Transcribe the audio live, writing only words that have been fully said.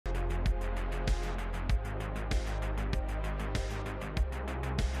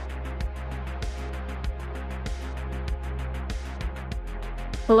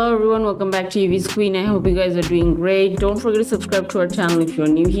Hello everyone, welcome back to UV's Queen. I hope you guys are doing great. Don't forget to subscribe to our channel if you're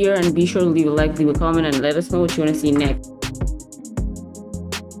new here, and be sure to leave a like, leave a comment, and let us know what you want to see next.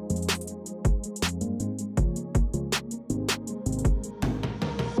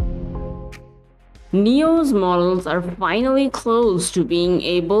 NIO's models are finally close to being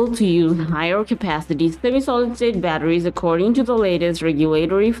able to use higher capacity semi-solid state batteries according to the latest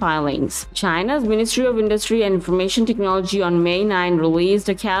regulatory filings. China's Ministry of Industry and Information Technology on May 9 released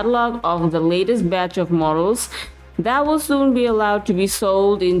a catalog of the latest batch of models that will soon be allowed to be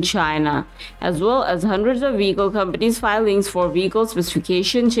sold in China, as well as hundreds of vehicle companies' filings for vehicle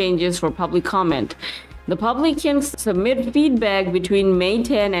specification changes for public comment. The public can submit feedback between May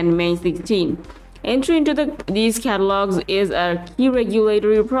 10 and May 16. Entry into these catalogs is a key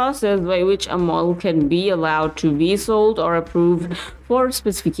regulatory process by which a model can be allowed to be sold or approved for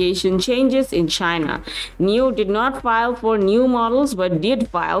specification changes in China. NIO did not file for new models but did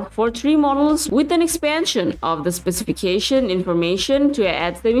file for 3 models with an expansion of the specification information to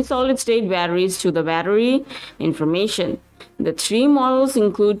add semi-solid state batteries to the battery information. The 3 models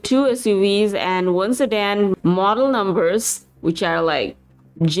include 2 SUVs and 1 sedan. Model numbers, which are like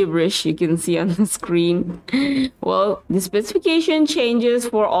gibberish you can see on the screen. Well, the specification changes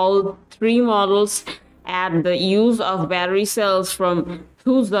for all 3 models add the use of battery cells from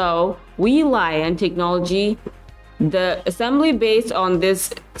Huzhou WeLion technology. The assembly based on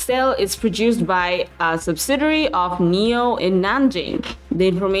this cell is produced by a subsidiary of NIO in Nanjing. The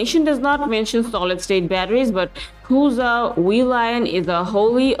information does not mention solid-state batteries, but Huzhou WeLion is a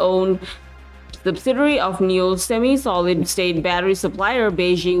wholly owned subsidiary of NIO's semi-solid state battery supplier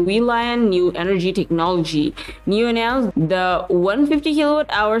Beijing WeLion New Energy Technology. NIO announced the 150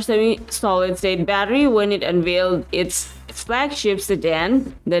 kWh semi-solid state battery when it unveiled its flagship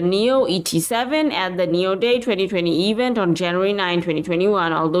sedan, the NIO ET7, at the NIO Day 2020 event on January 9,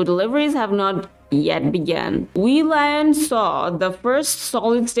 2021, although deliveries have not yet begun. WeLion saw the first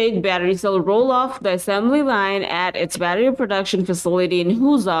solid-state battery cell roll off the assembly line at its battery production facility in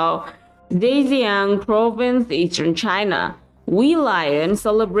Huzhou, Zhejiang Province, Eastern China. WeLion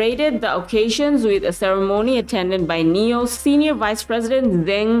celebrated the occasions with a ceremony attended by NIO's Senior Vice President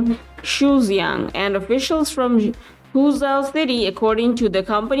Zheng Shuxiang and officials from Huzhou City, according to the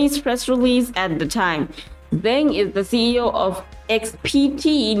company's press release at the time. Zheng is the CEO of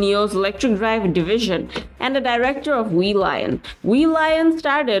XPT, NIO's electric drive division, and the director of WeLion. WeLion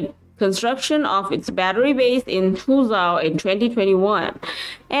started construction of its battery base in Huzhou in 2021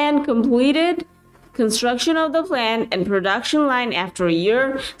 and completed construction of the plant and production line after a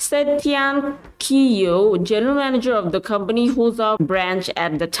year, said Tian Qiyu, general manager of the company Huzhou branch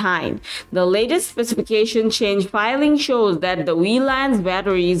at the time. The latest specification change filing shows that the WeLion's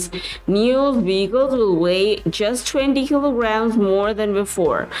batteries, NIO's vehicles will weigh just 20 kilograms more than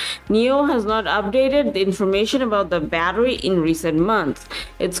before. NIO has not updated the information about the battery in recent months.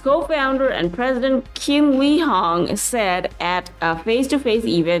 Its co-founder and president Qin Lihong said at a face-to-face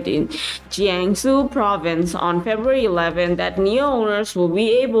event in Jiangsu Province on February 11 that NIO owners will be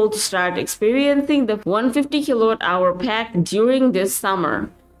able to start experiencing the 150 kWh pack during this summer.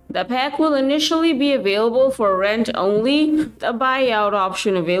 The pack will initially be available for rent only, with a buyout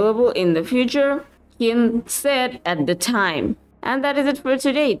option available in the future, Qin said at the time. And that is it for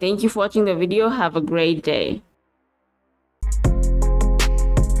today. Thank you for watching the video. Have a great day.